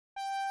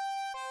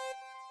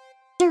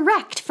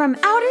direct from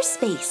outer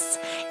space.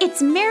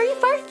 It's Mary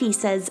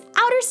Farfisa's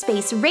Outer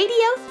Space Radio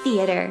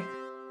Theater.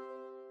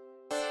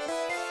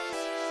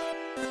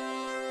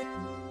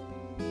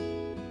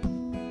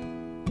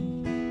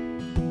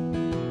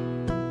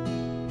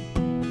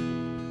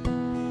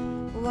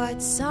 What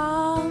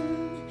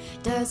song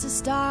does a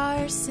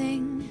star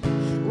sing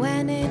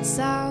when it's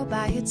all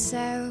by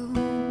itself?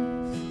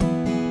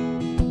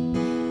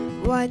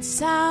 What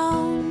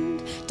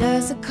sound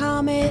does a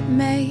comet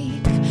make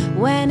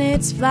when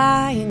it's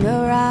flying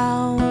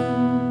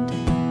around?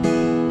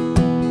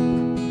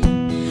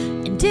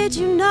 And did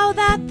you know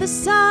that the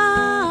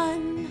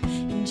sun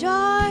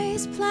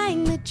enjoys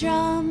playing the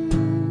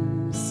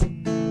drums?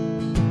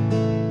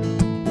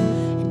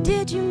 And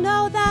did you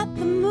know that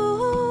the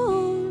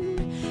moon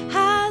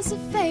has a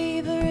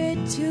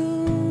favorite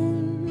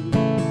tune?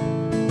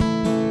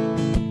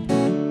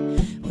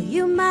 Well,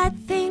 you might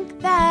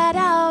think that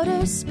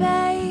outer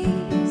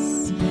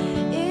space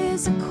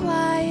is a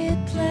quiet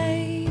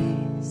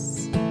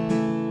place,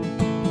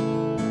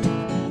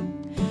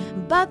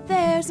 but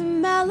there's a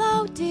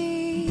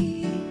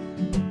melody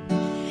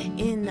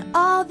in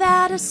all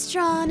that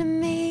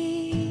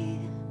astronomy.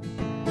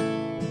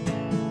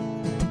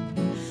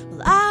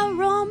 Well, I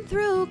roam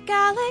through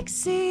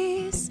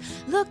galaxies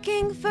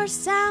looking for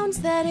sounds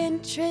that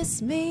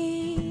interest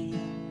me.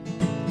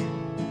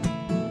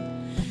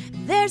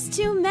 There's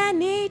too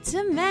many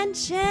to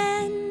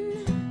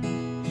mention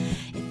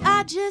if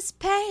I just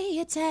pay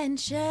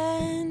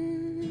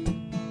attention.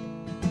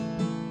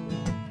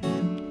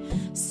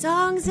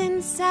 Songs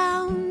and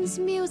sounds,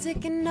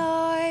 music and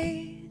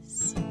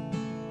noise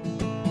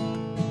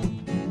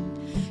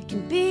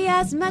can be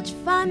as much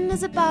fun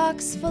as a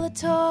box full of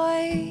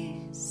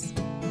toys.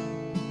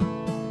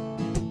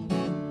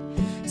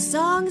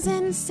 Songs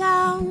and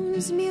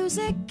sounds,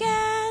 music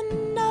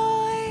and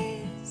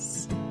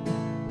noise,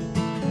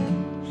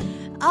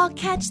 I'll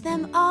catch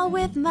them all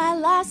with my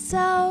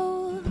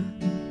lasso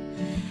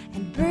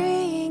and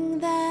bring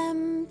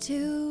them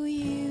to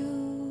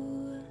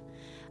you.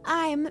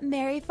 I'm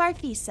Mary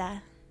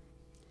Farfisa.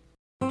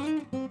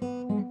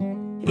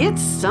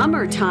 It's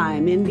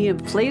summertime in the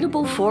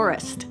inflatable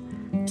forest.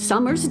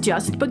 Summer's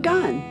just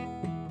begun.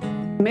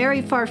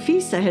 Mary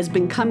Farfisa has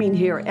been coming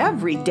here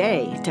every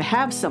day to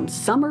have some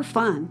summer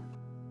fun.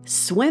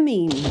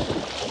 Swimming,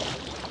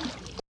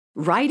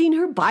 riding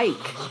her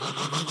bike,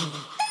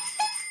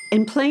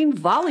 and playing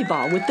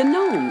volleyball with the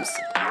gnomes.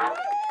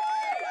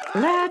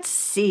 Let's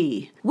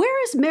see,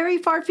 where is Mary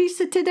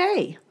Farfisa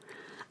today?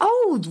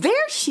 Oh,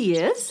 there she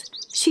is.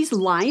 She's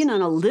lying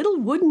on a little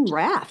wooden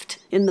raft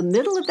in the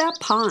middle of that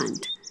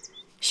pond.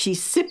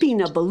 She's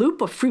sipping a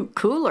Balupa fruit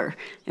cooler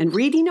and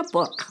reading a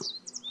book.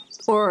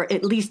 Or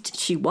at least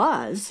she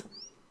was.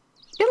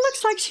 It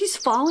looks like she's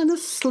fallen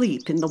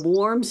asleep in the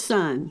warm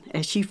sun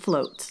as she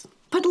floats.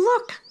 But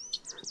look,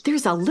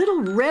 there's a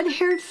little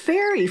red-haired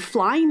fairy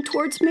flying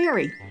towards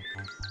Mary.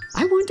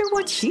 I wonder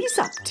what she's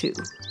up to.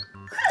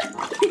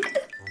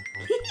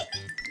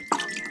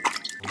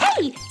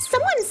 Hey,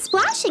 someone's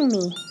splashing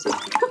me.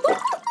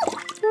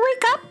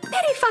 Wake up,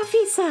 Mary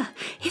Farfisa.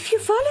 If you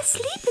fall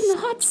asleep in the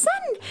hot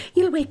sun,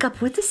 you'll wake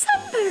up with a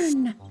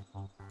sunburn.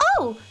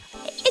 Oh,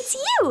 it's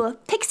you,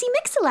 Pixie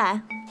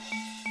Mixela.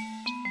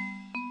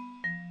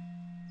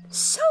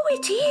 So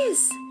it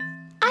is.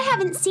 I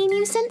haven't seen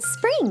you since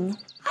spring.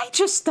 I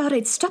just thought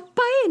I'd stop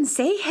by and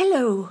say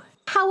hello.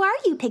 How are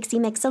you, Pixie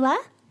Mixela?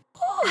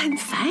 Oh, I'm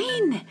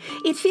fine.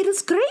 It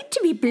feels great to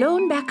be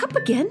blown back up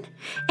again.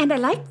 And I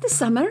like the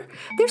summer.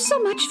 There's so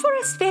much for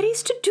us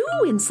fairies to do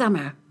in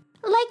summer.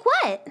 Like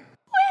what?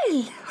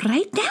 Well,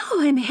 right now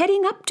I'm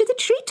heading up to the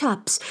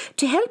treetops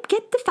to help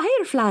get the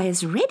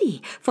fireflies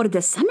ready for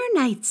the summer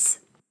nights.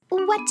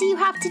 What do you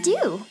have to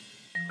do?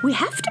 We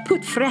have to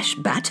put fresh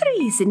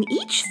batteries in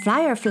each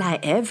firefly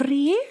every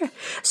year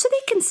so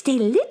they can stay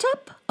lit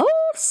up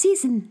all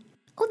season.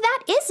 Oh,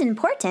 that is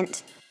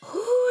important.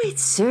 Oh, it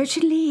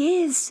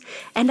certainly is.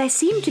 And I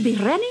seem to be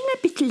running a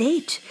bit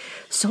late.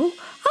 So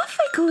off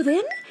I go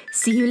then.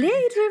 See you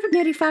later,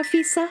 Mary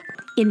Farfisa.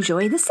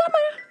 Enjoy the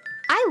summer.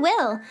 I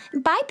will.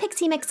 Bye,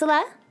 Pixie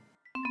Mixela.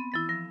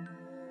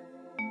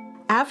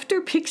 After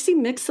Pixie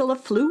Mixela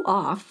flew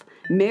off,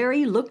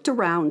 Mary looked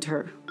around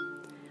her.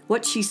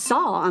 What she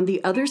saw on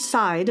the other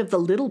side of the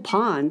little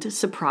pond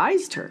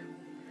surprised her.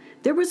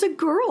 There was a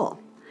girl,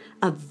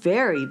 a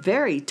very,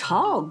 very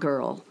tall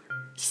girl,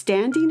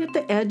 standing at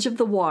the edge of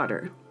the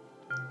water.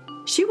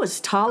 She was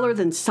taller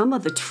than some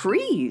of the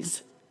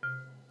trees.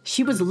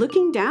 She was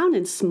looking down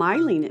and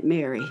smiling at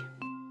Mary.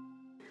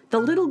 The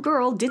little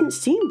girl didn't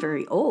seem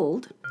very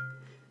old.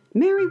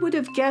 Mary would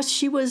have guessed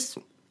she was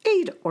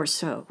 8 or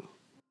so.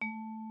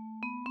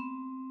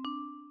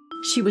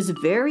 She was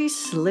very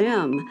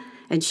slim,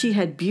 and she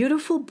had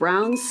beautiful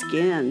brown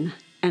skin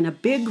and a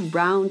big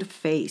round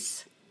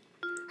face.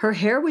 Her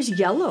hair was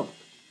yellow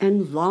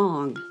and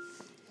long,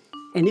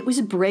 and it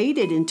was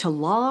braided into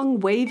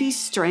long wavy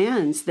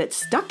strands that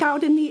stuck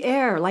out in the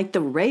air like the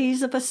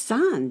rays of a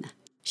sun.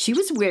 She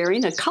was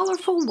wearing a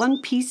colorful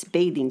one-piece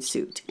bathing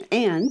suit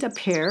and a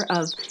pair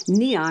of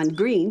neon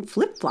green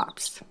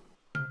flip-flops.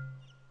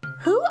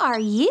 Who are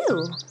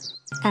you?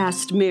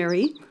 Asked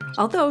Mary,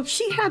 although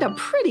she had a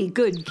pretty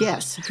good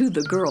guess who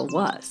the girl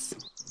was.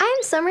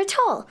 I'm Summer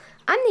Tall.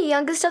 I'm the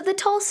youngest of the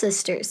Tall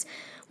sisters.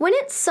 When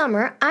it's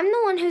summer, I'm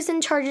the one who's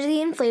in charge of the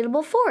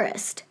inflatable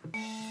forest.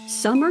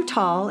 Summer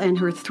Tall and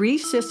her 3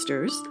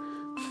 sisters,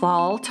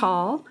 Fall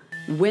Tall,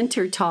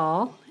 Winter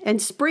Tall,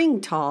 and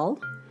Spring Tall,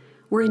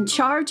 were in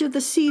charge of the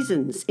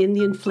seasons in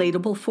the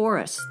inflatable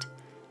forest.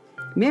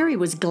 Mary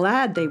was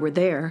glad they were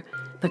there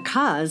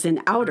because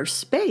in outer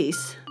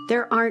space,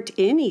 there aren't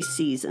any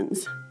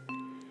seasons.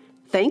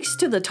 Thanks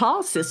to the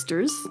Tall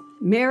sisters,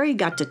 Mary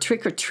got to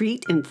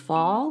trick-or-treat in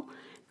fall,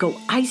 go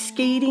ice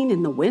skating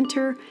in the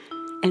winter,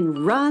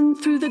 and run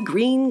through the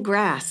green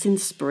grass in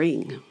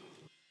spring.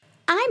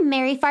 I'm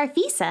Mary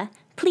Farfisa.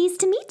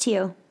 Pleased to meet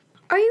you.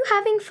 Are you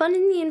having fun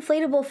in the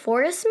inflatable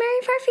forest,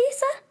 Mary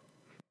Farfisa?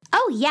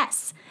 Oh,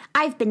 yes.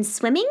 I've been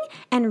swimming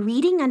and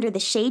reading under the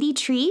shady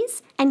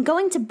trees and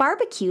going to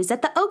barbecues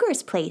at the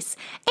ogre's place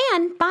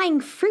and buying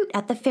fruit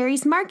at the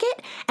fairies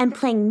market and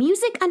playing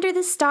music under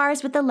the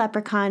stars with the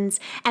leprechauns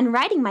and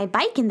riding my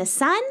bike in the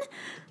sun.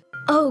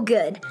 Oh,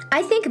 good.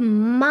 I think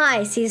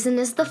my season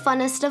is the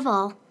funnest of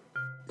all.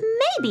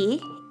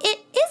 Maybe. It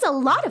is a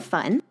lot of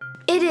fun.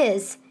 It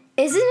is,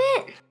 isn't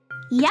it?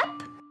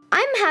 Yep.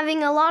 I'm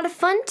having a lot of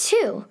fun,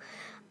 too.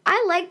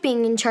 I like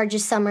being in charge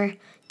of summer.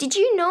 Did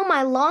you know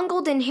my long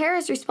golden hair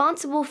is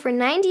responsible for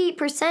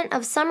 98%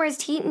 of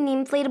summer's heat in the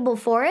inflatable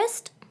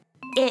forest?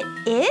 It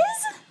is?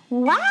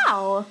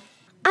 Wow.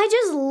 I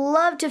just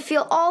love to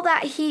feel all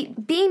that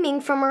heat beaming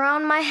from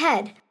around my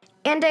head.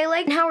 And I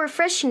like how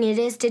refreshing it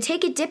is to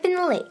take a dip in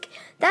the lake.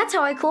 That's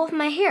how I cool off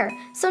my hair,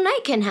 so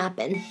night can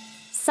happen.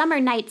 Summer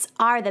nights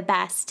are the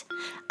best.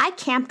 I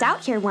camped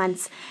out here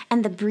once,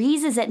 and the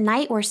breezes at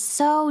night were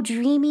so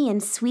dreamy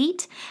and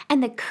sweet,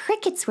 and the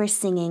crickets were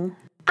singing.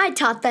 I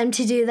taught them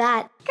to do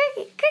that.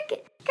 Cricket,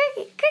 cricket,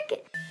 cricket,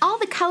 cricket. All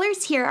the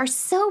colors here are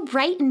so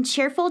bright and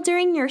cheerful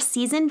during your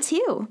season,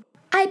 too.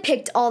 I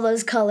picked all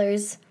those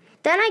colors.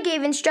 Then I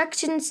gave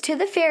instructions to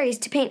the fairies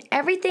to paint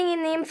everything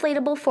in the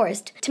inflatable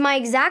forest to my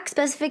exact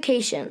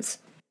specifications.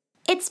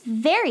 It's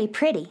very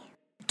pretty.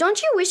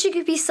 Don't you wish it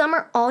could be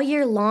summer all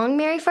year long,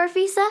 Mary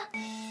Farfisa?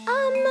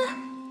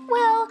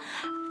 Well,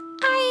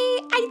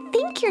 I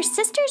think your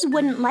sisters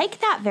wouldn't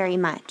like that very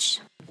much.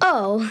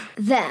 Oh,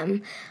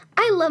 them.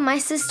 I love my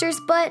sisters,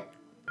 but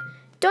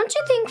don't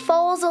you think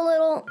fall's a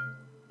little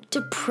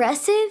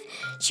depressive?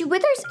 She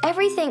withers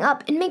everything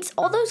up and makes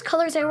all those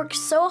colors I worked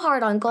so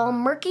hard on go all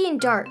murky and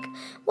dark.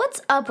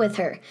 What's up with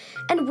her?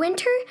 And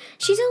winter,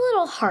 she's a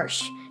little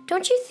harsh.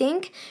 Don't you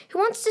think? Who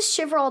wants to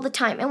shiver all the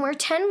time and wear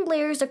 10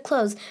 layers of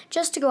clothes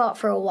just to go out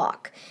for a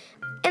walk?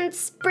 And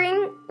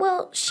spring,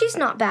 well, she's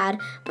not bad,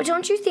 but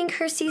don't you think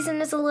her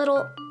season is a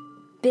little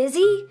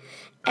busy?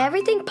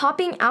 Everything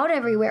popping out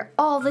everywhere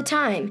all the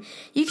time.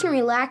 You can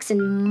relax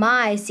in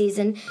my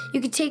season. You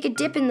could take a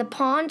dip in the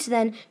pond,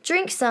 then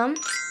drink some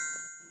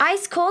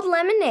ice-cold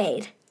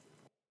lemonade.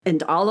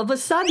 And all of a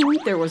sudden,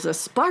 there was a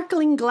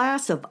sparkling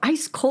glass of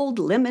ice-cold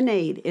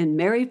lemonade in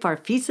Mary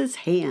Farfisa's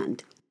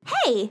hand.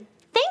 Hey,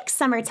 thanks,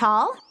 Summer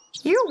Tall.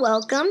 You're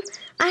welcome.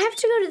 I have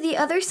to go to the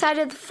other side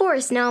of the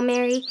forest now,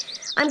 Mary.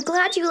 I'm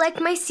glad you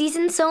like my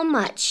season so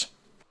much.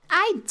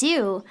 I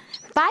do.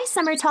 Bye,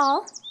 Summer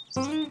Tall.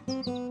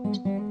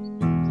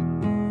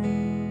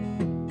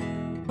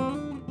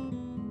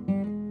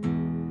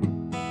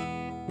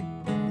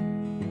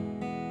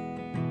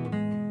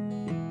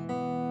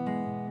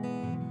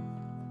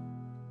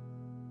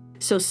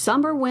 So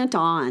summer went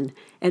on,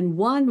 and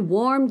one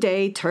warm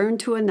day turned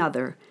to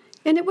another,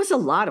 and it was a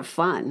lot of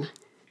fun.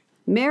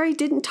 Mary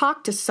didn't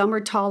talk to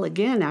Summer Tall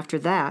again after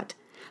that,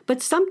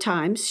 but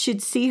sometimes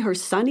she'd see her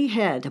sunny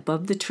head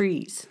above the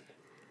trees.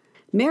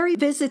 Mary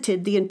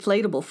visited the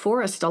inflatable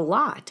forest a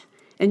lot,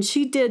 and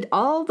she did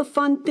all the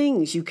fun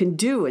things you can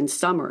do in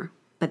summer.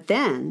 But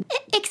then...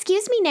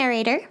 Excuse me,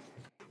 narrator.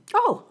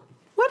 Oh,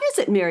 what is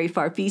it, Mary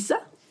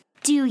Farfisa?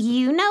 Do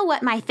you know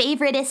what my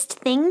favoriteest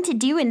thing to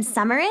do in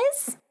summer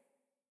is?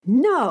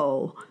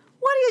 No.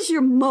 What is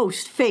your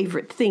most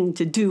favorite thing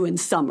to do in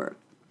summer?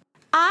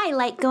 I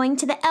like going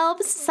to the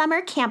elves'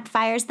 summer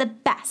campfires the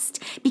best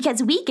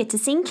because we get to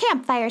sing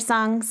campfire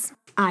songs.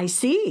 I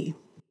see.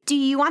 Do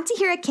you want to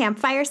hear a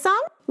campfire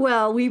song?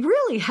 Well, we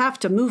really have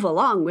to move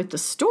along with the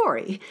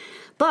story,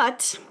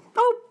 but,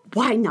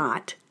 why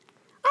not?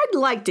 I'd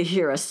like to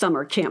hear a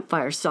summer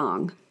campfire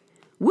song.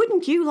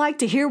 Wouldn't you like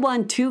to hear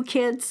one too,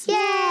 kids?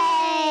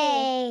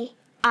 Yay!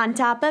 On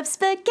top of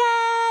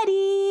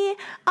spaghetti,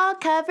 all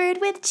covered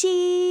with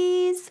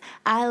cheese,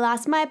 I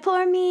lost my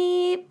poor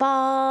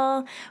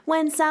meatball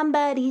when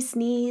somebody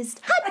sneezed.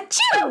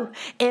 Achoo!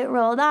 It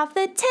rolled off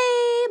the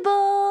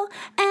table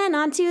and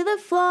onto the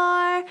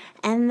floor,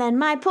 and then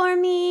my poor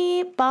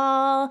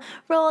meatball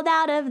rolled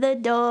out of the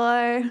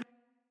door.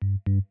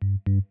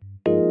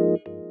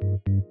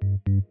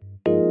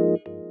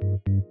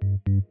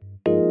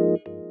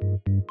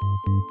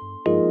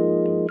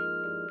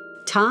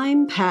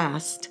 Time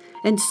passed,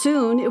 and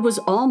soon it was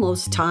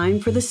almost time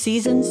for the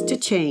seasons to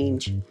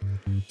change.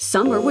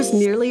 Summer was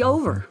nearly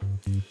over.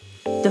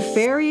 The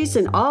fairies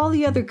and all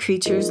the other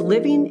creatures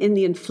living in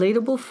the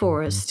inflatable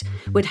forest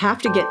would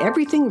have to get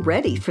everything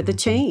ready for the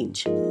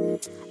change.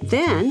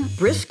 Then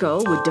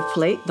Briscoe would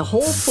deflate the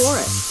whole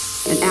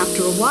forest, and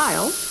after a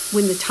while,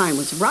 when the time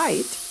was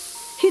right,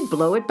 he'd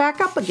blow it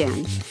back up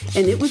again,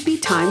 and it would be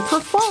time for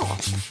fall.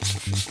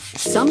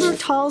 Summer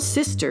Tall's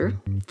sister,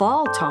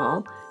 Fall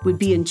Tall, would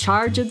be in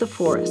charge of the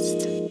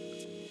forest.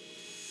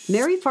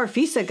 Mary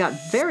Farfisa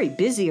got very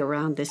busy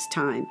around this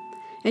time,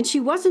 and she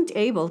wasn't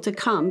able to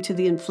come to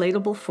the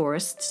inflatable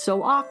forest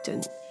so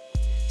often.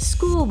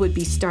 School would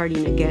be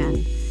starting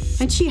again,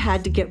 and she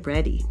had to get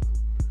ready.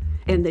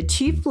 And the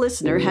chief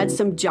listener had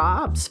some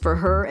jobs for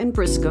her and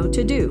Briscoe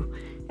to do,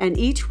 and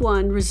each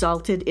one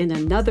resulted in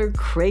another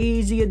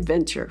crazy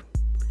adventure.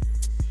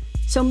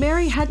 So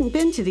Mary hadn't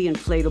been to the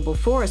inflatable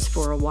forest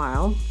for a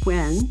while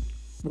when,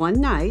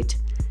 one night,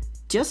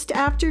 just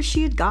after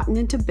she had gotten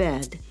into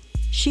bed,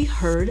 she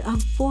heard a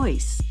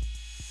voice.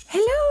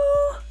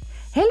 Hello?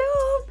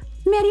 Hello,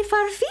 Mary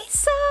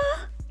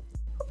Farfisa?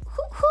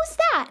 Who's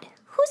that?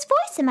 Whose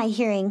voice am I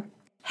hearing?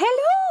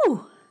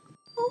 Hello?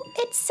 Oh,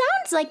 it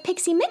sounds like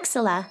Pixie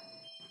Mixela.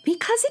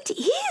 Because it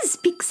is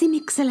Pixie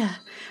Mixela.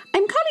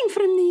 I'm calling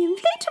from the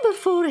inflatable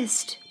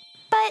forest.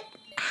 But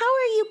how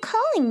are you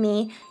calling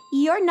me?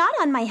 You're not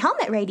on my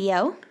helmet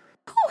radio.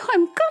 Oh,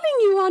 I'm calling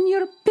you on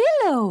your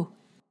pillow.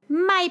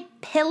 My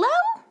pillow?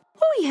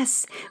 Oh,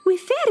 yes. We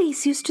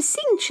fairies used to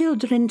sing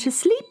children to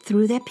sleep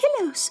through their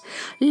pillows.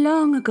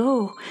 Long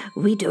ago.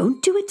 We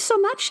don't do it so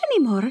much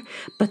anymore,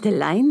 but the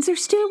lines are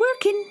still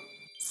working.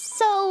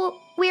 So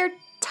we're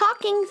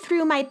talking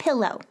through my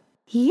pillow.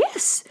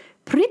 Yes.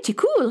 Pretty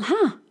cool,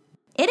 huh?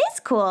 It is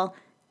cool.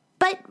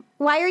 But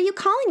why are you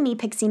calling me,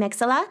 Pixie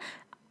Mixela?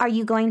 Are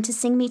you going to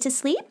sing me to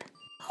sleep?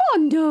 Oh,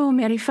 no,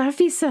 Mary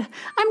Farfisa.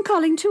 I'm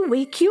calling to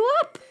wake you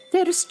up.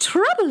 There's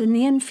trouble in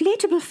the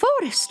inflatable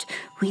forest.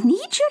 We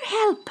need your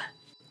help.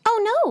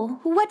 Oh,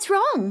 no. What's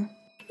wrong?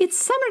 It's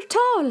Summer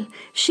Tall.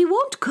 She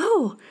won't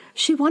go.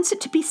 She wants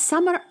it to be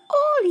summer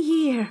all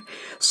year.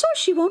 So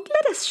she won't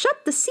let us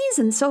shut the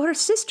season so her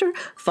sister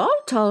Fall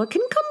Tall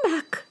can come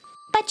back.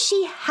 But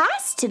she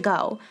has to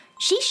go.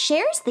 She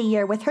shares the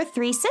year with her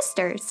 3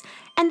 sisters,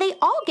 and they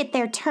all get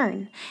their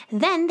turn.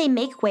 Then they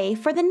make way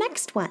for the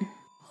next one.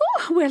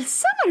 Oh, well,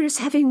 Summer's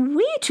having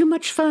way too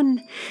much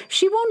fun.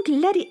 She won't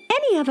let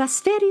any of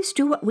us fairies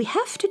do what we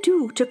have to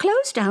do to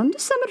close down the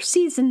summer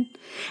season.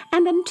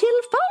 And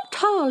until Fall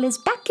Tall is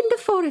back in the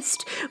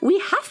forest, we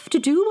have to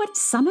do what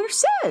Summer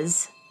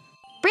says.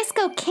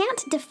 Briscoe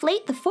can't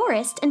deflate the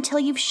forest until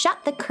you've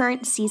shut the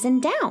current season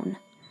down.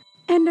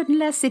 And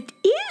unless it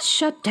is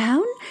shut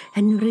down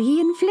and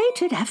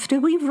reinflated after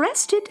we've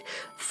rested,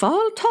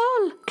 Fall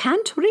Tall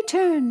can't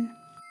return.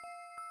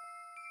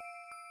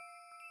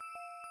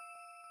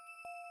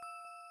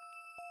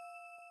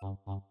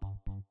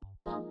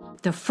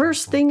 The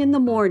first thing in the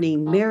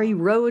morning, Mary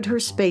rode her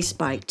space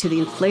bike to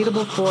the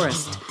inflatable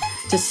forest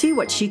to see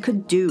what she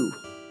could do.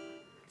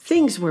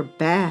 Things were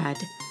bad.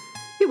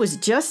 It was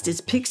just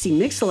as Pixie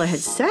Mixela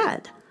had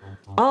said.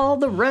 All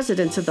the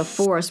residents of the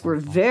forest were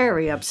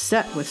very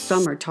upset with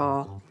Summer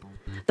Tall.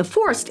 The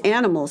forest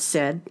animals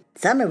said,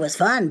 "Summer was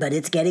fun, but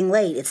it's getting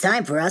late. It's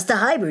time for us to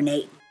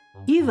hibernate."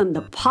 Even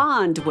the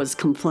pond was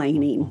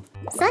complaining.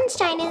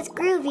 Sunshine is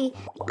groovy.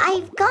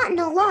 I've gotten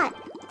a lot,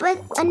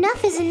 but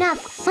enough is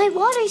enough. My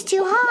water's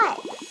too hot.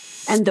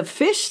 And the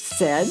fish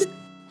said,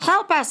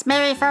 "Help us,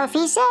 Mary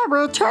Farfisa.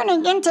 We're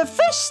turning into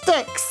fish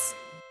sticks."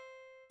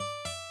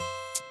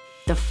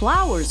 The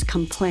flowers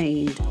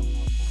complained.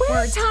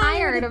 We're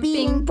tired of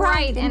being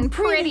bright and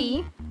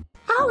pretty.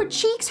 Our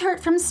cheeks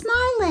hurt from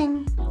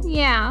smiling.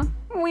 Yeah,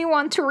 we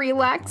want to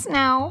relax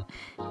now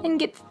and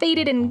get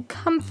faded and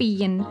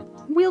comfy and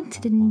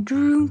wilted and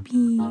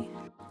droopy.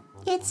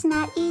 It's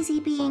not easy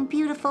being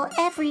beautiful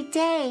every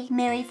day,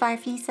 Mary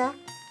Farfisa.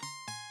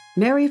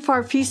 Mary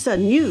Farfisa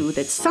knew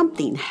that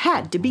something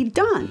had to be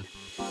done.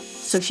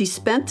 So she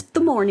spent the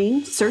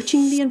morning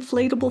searching the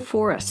inflatable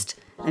forest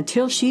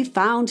until she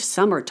found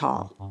Summer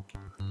Tall.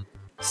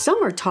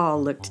 Summer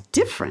Tall looked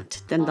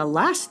different than the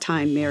last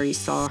time Mary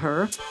saw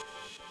her.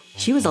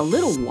 She was a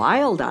little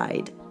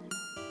wild-eyed,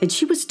 and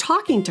she was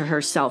talking to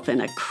herself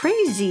in a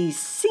crazy,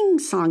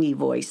 sing-songy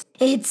voice.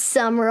 It's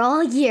summer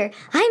all year.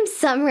 I'm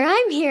summer,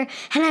 I'm here,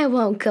 and I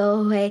won't go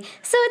away.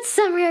 So it's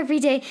summer every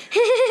day.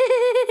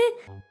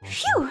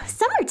 Phew,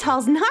 Summer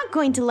Tall's not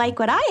going to like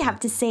what I have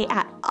to say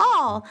at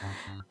all.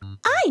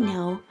 I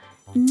know.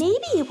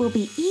 Maybe it will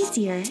be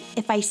easier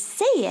if I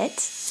say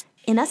it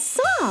in a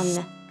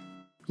song.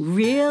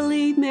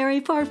 Really,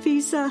 Mary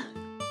Farfisa?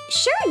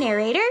 Sure,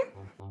 narrator.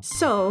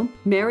 So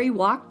Mary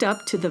walked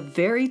up to the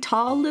very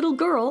tall little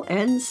girl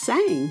and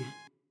sang.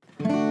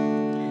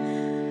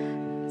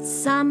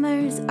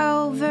 Summer's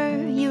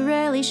over, you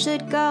really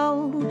should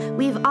go.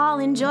 We've all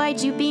enjoyed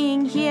you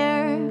being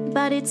here,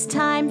 but it's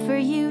time for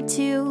you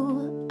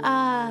to,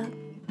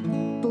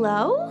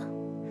 blow?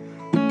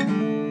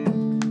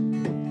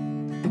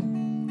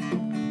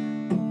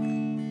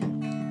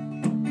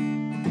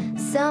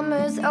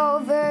 Summer's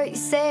over, you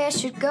say I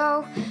should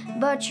go,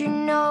 but you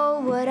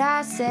know what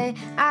I say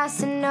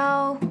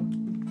no.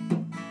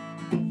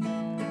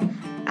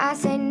 I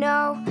say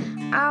no,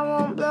 I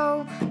won't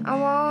blow, I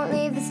won't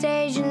leave the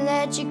stage and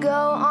let you go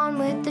on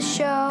with the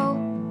show.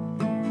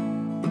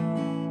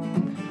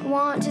 I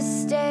want to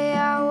stay,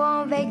 I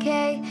won't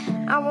vacate,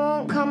 I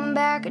won't come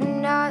back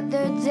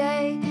another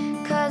day,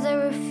 'cause I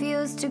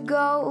refuse to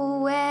go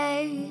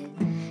away.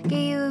 Get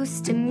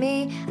used to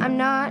me, I'm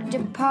not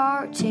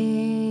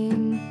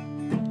departing.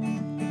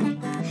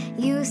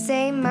 You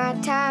say my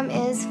time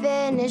is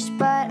finished,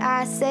 but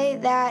I say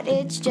that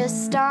it's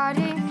just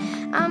starting.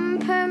 I'm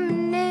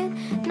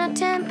permanent, not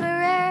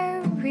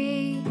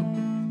temporary.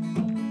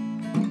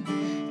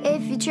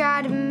 If you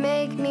try to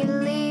make me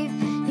leave,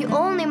 you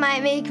only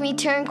might make me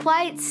turn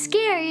quite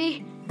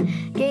scary.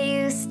 Get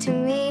used to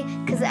me,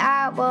 'cause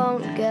I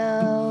won't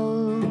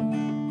go.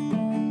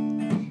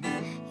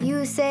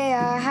 You say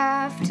I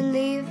have to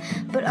leave,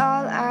 but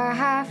all I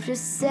have to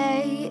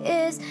say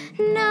is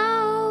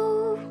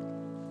no.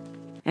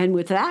 And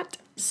with that,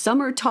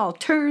 Summer Tall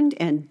turned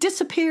and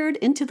disappeared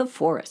into the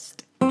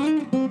forest.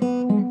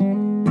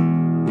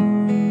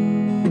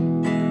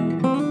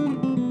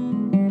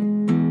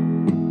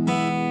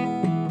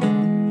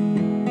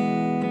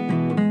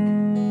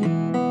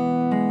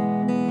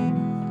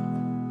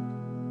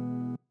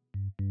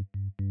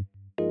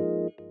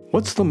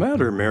 What's the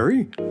matter,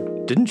 Mary?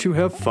 Didn't you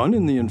have fun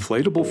in the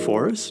inflatable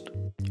forest?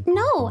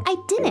 No, I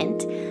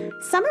didn't.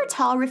 Summer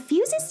Tall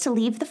refuses to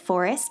leave the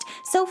forest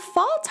so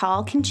Fall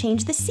Tall can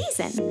change the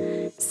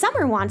season.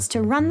 Summer wants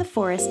to run the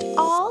forest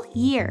all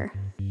year.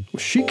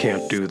 She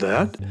can't do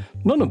that.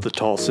 None of the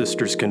Tall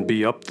sisters can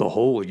be up the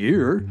whole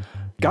year.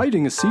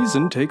 Guiding a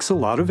season takes a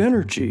lot of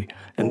energy,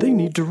 and they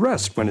need to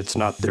rest when it's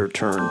not their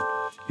turn.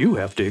 You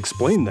have to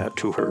explain that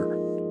to her.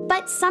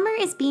 But Summer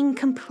is being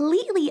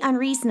completely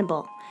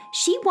unreasonable.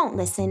 She won't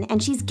listen,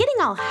 and she's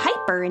getting all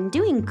hyper and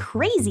doing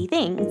crazy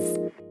things.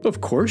 Of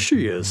course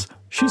she is.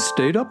 She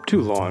stayed up too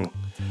long.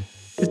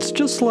 It's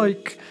just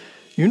like,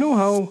 you know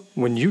how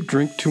when you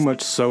drink too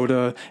much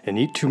soda and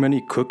eat too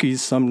many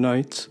cookies some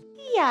nights?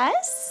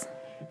 Yes.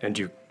 And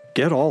you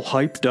get all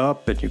hyped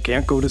up and you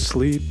can't go to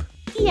sleep?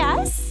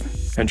 Yes.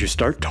 And you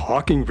start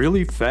talking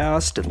really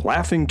fast and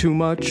laughing too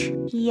much?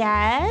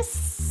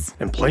 Yes.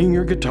 And playing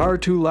your guitar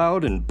too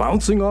loud and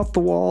bouncing off the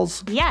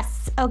walls?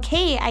 Yes.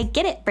 Okay, I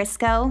get it,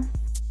 Briscoe.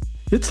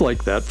 It's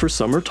like that for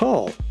Summer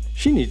Tall.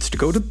 She needs to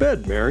go to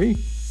bed, Mary.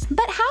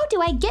 But how do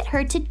I get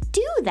her to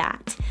do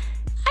that?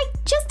 I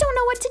just don't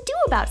know what to do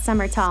about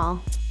Summer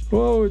Tall.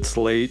 Oh, it's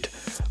late.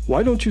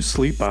 Why don't you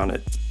sleep on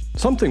it?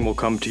 Something will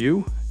come to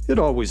you. It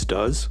always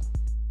does.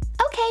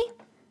 Okay.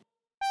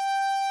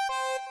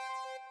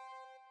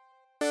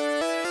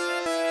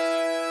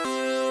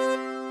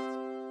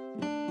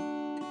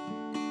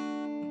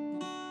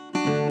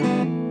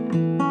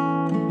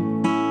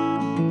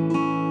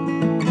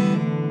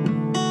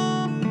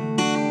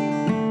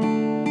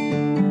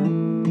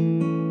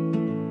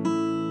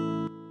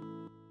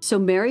 So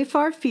Mary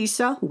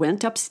Farfisa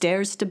went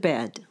upstairs to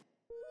bed.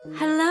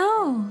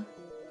 Hello.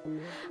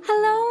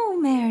 Hello,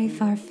 Mary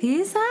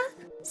Farfisa.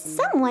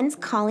 Someone's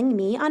calling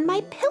me on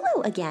my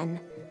pillow again.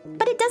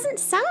 But it doesn't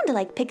sound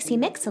like Pixie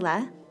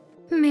Mixela.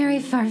 Mary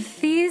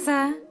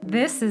Farfisa,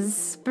 this is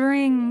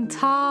Spring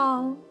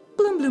Tall.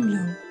 Bloom, bloom,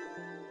 bloom.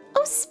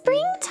 Oh,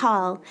 Spring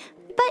Tall.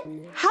 But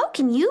how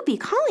can you be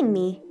calling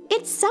me?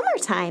 It's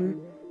summertime.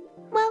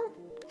 Well,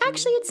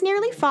 actually it's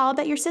nearly fall,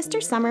 but your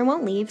sister Summer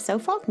won't leave, so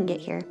fall can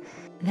get here.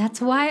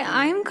 That's why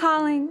I'm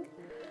calling.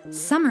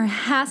 Summer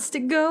has to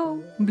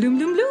go. Bloom,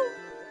 bloom,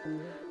 bloom.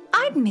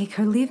 I'd make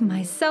her leave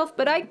myself,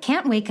 but I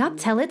can't wake up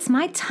till it's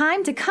my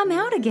time to come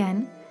out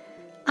again.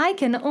 I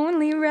can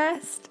only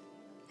rest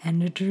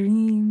and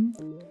dream.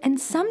 And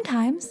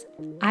sometimes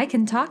I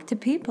can talk to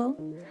people,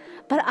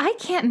 but I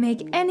can't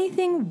make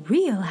anything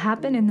real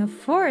happen in the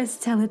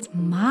forest till it's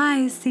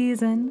my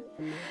season.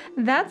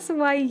 That's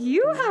why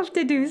you have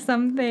to do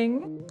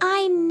something.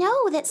 I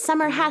know that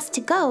Summer has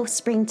to go,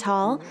 Spring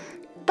Tall,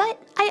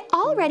 but I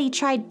already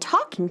tried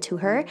talking to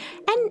her,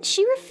 and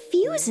she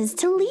refuses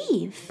to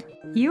leave.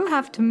 You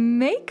have to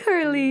make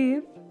her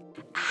leave.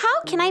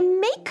 How can I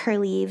make her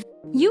leave?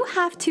 You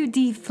have to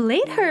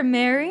deflate her,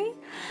 Mary.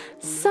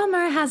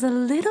 Summer has a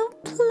little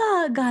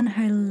plug on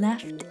her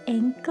left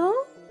ankle.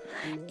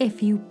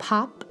 If you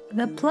pop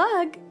the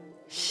plug,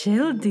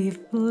 she'll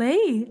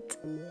deflate.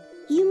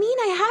 You mean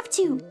I have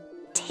to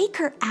take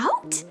her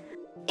out?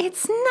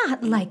 It's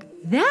not like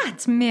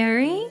that,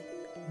 Mary.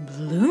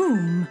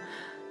 Bloom.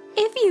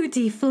 If you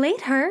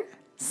deflate her,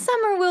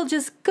 Summer will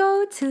just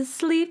go to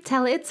sleep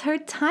till it's her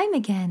time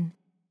again.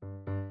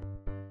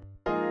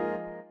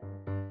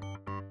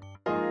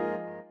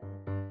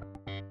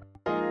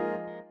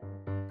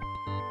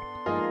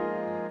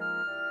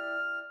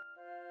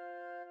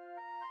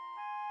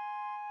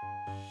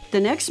 The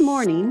next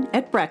morning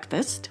at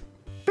breakfast,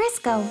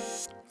 Briscoe,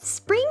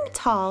 Spring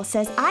Tall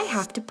says I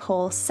have to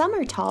pull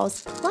Summer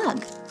Tall's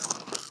plug.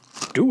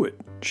 Do it.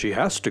 She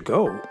has to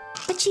go.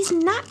 But she's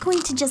not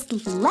going to just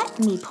let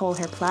me pull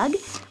her plug.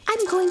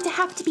 I'm going to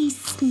have to be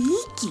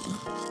sneaky.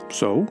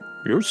 So,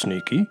 you're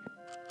sneaky.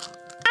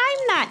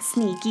 I'm not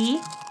sneaky.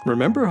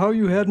 Remember how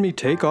you had me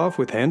take off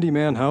with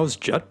Handyman Howe's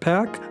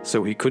jetpack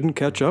so he couldn't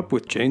catch up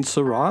with Jane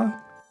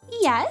Sarah?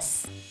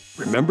 Yes.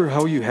 Remember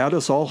how you had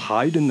us all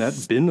hide in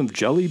that bin of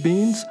jelly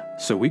beans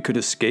so we could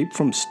escape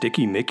from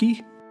Sticky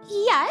Mickey?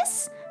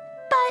 Yes,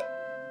 but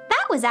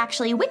that was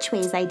actually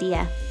Witchway's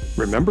idea.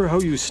 Remember how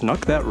you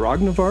snuck that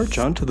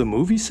Ragnarvarch onto the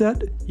movie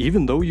set,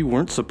 even though you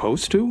weren't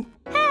supposed to?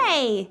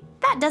 Hey,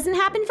 that doesn't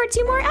happen for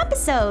 2 more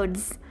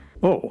episodes.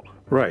 Oh,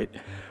 right.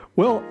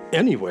 Well,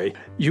 anyway,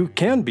 you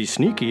can be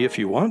sneaky if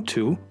you want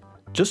to.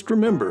 Just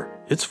remember,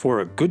 it's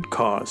for a good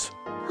cause.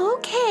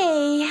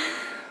 Okay.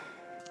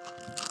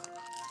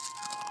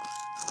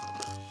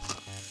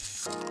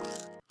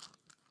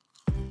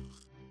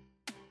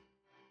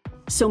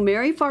 So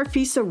Mary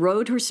Farfisa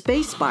rode her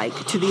space bike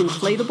to the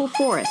inflatable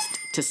forest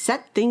to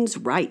set things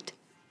right.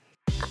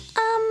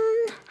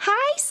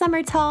 Hi,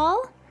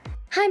 Summertall.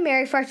 Hi,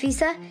 Mary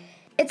Farfisa.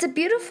 It's a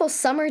beautiful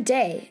summer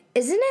day,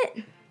 isn't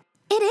it?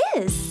 It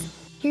is.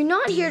 You're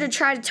not here to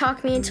try to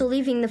talk me into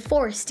leaving the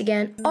forest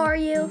again, are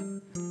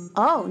you?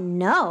 Oh,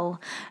 no.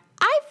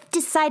 I've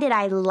decided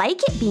I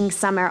like it being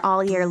summer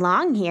all year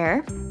long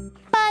here.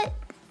 But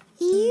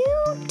you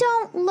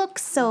don't look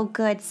so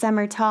good,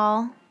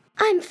 Summertall.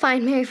 I'm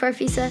fine, Mary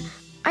Farfisa.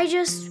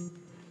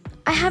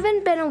 I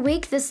haven't been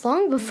awake this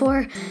long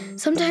before.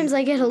 Sometimes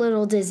I get a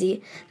little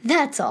dizzy.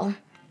 That's all.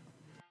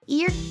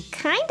 You're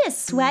kinda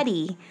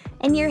sweaty,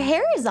 and your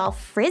hair is all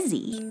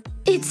frizzy.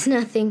 It's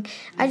nothing.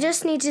 I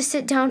just need to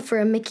sit down for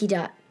a Mickey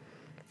dot.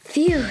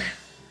 Phew.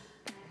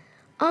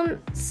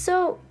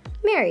 So,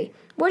 Mary,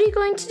 what are you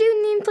going to do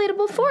in the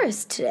inflatable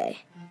forest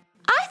today?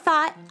 I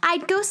thought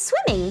I'd go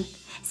swimming.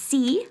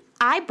 See,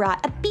 I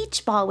brought a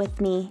beach ball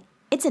with me.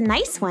 It's a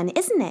nice one,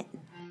 isn't it?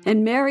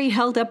 And Mary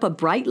held up a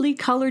brightly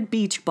colored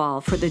beach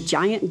ball for the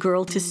giant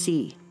girl to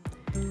see.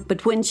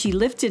 But when she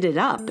lifted it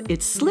up,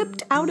 it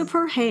slipped out of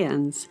her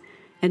hands,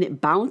 and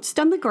it bounced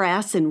on the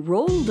grass and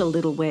rolled a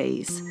little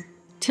ways,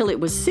 till it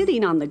was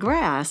sitting on the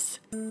grass,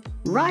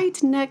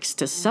 right next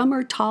to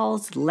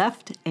Summertall's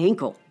left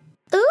ankle.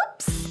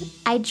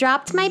 Oops, I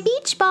dropped my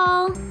beach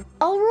ball.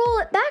 I'll roll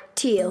it back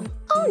to you.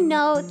 Oh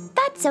no,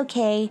 that's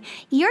okay.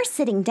 You're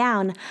sitting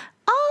down.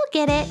 I'll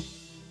get it.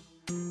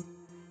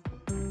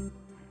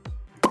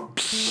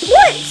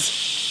 What?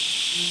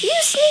 You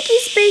sneaky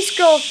space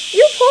girl!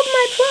 You pulled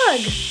my plug!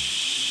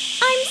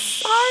 I'm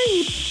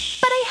sorry,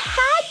 but I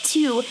had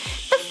to.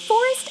 The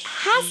forest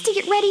has to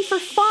get ready for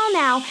fall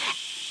now.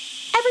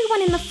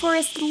 Everyone in the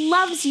forest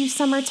loves you,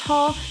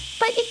 Summertall,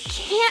 but it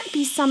can't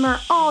be summer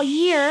all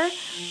year.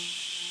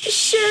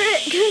 Sure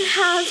it could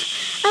have.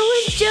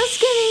 I was just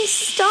getting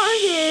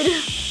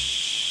started.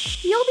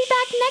 You'll be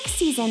back next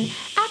season,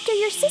 after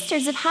your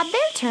sisters have had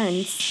their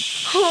turns.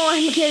 Oh,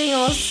 I'm getting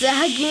all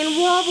saggy and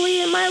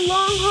wobbly, and my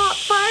long, hot,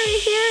 fiery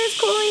hair is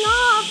cooling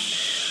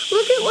off.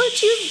 Look at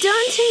what you've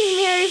done to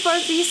me, Mary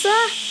Farfisa.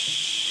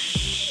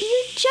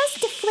 You're just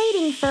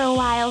deflating for a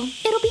while.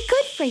 It'll be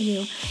good for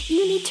you.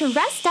 You need to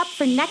rest up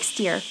for next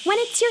year, when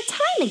it's your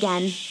time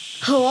again.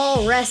 Oh,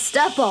 I'll rest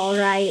up all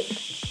right.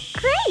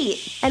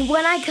 Great. And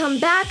when I come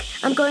back,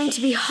 I'm going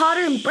to be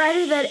hotter and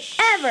brighter than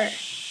ever.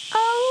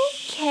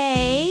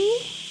 Okay.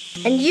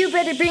 And you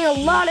better bring a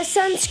lot of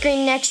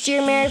sunscreen next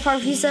year, Mary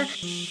Farfisa,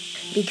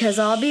 because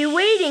I'll be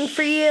waiting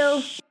for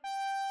you.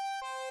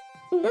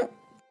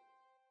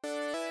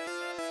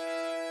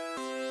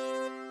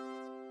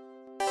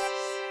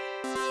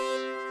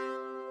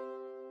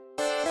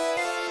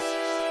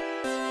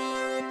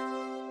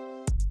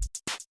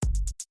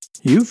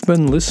 You've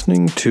been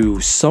listening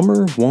to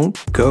Summer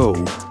Won't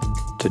Go,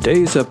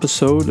 today's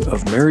episode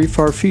of Mary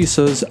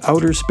Farfisa's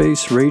Outer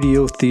Space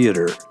Radio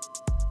Theater,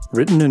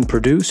 written and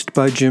produced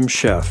by Jim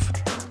Sheff.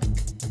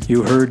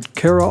 You heard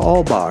Kara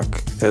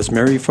Albach as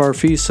Mary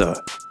Farfisa,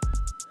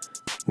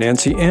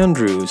 Nancy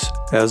Andrews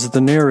as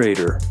the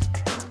narrator,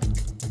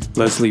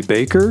 Leslie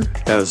Baker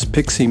as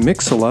Pixie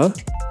Mixela,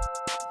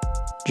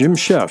 Jim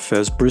Sheff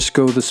as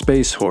Briscoe the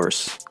Space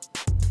Horse.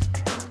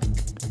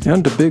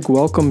 And a big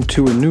welcome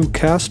to a new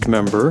cast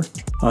member,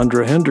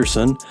 Andra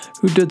Henderson,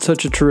 who did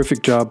such a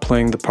terrific job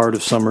playing the part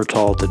of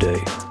Summertall today.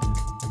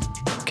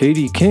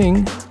 Katie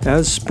King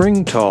as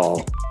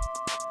Springtall.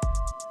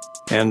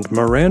 And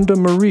Miranda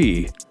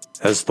Marie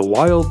as the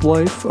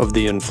wildlife of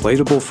the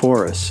inflatable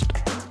forest.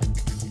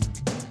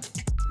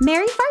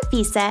 Mary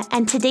Farfisa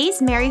and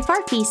today's Mary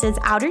Farfisa's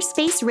Outer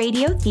Space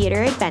Radio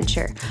Theater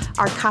Adventure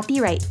are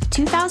copyright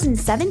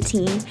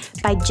 2017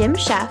 by Jim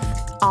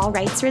Sheff, all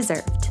rights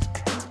reserved.